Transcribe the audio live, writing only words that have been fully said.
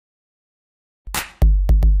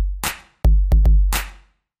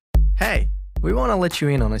Hey, we want to let you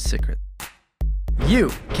in on a secret. You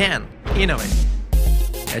can innovate.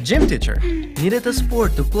 A gym teacher needed a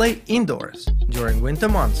sport to play indoors during winter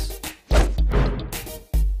months.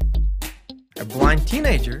 A blind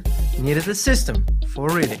teenager needed a system for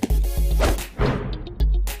reading.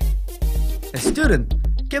 A student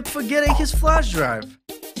kept forgetting his flash drive.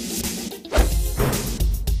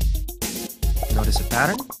 Notice a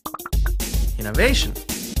pattern? Innovation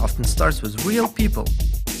often starts with real people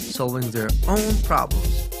solving their own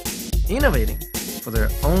problems, innovating for their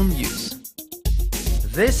own use.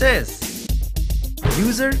 This is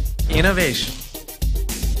user innovation.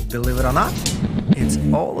 Believe it or not, it's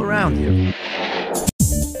all around you.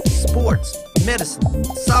 Sports, medicine,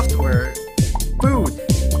 software, food,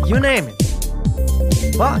 you name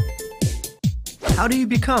it. But how do you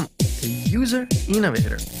become a user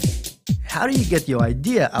innovator? How do you get your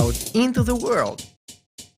idea out into the world?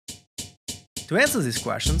 To answer these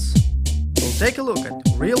questions, we'll take a look at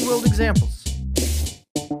real-world examples.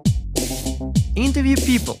 Interview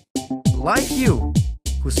people like you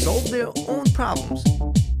who solve their own problems.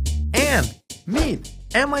 And meet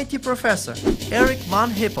MIT professor Eric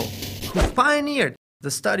von Hippel, who pioneered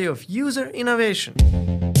the study of user innovation.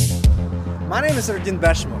 My name is Eric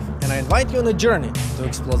Bashimov, and I invite you on a journey to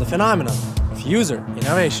explore the phenomenon of user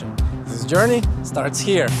innovation. This journey starts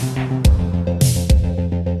here.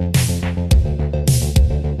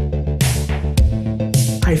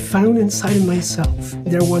 I found inside of myself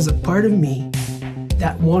there was a part of me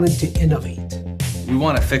that wanted to innovate. We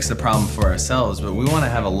want to fix the problem for ourselves, but we want to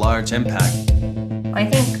have a large impact. I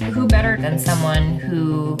think who better than someone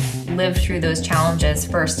who lived through those challenges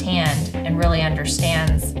firsthand and really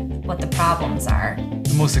understands what the problems are.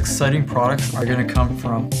 The most exciting products are going to come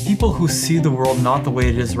from people who see the world not the way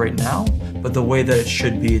it is right now, but the way that it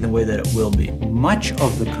should be, the way that it will be. Much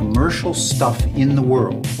of the commercial stuff in the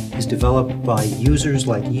world is developed by users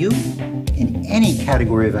like you in any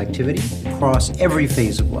category of activity across every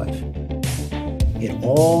phase of life. It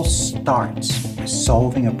all starts with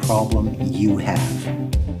solving a problem you have.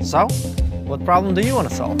 So, what problem do you want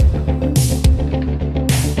to solve?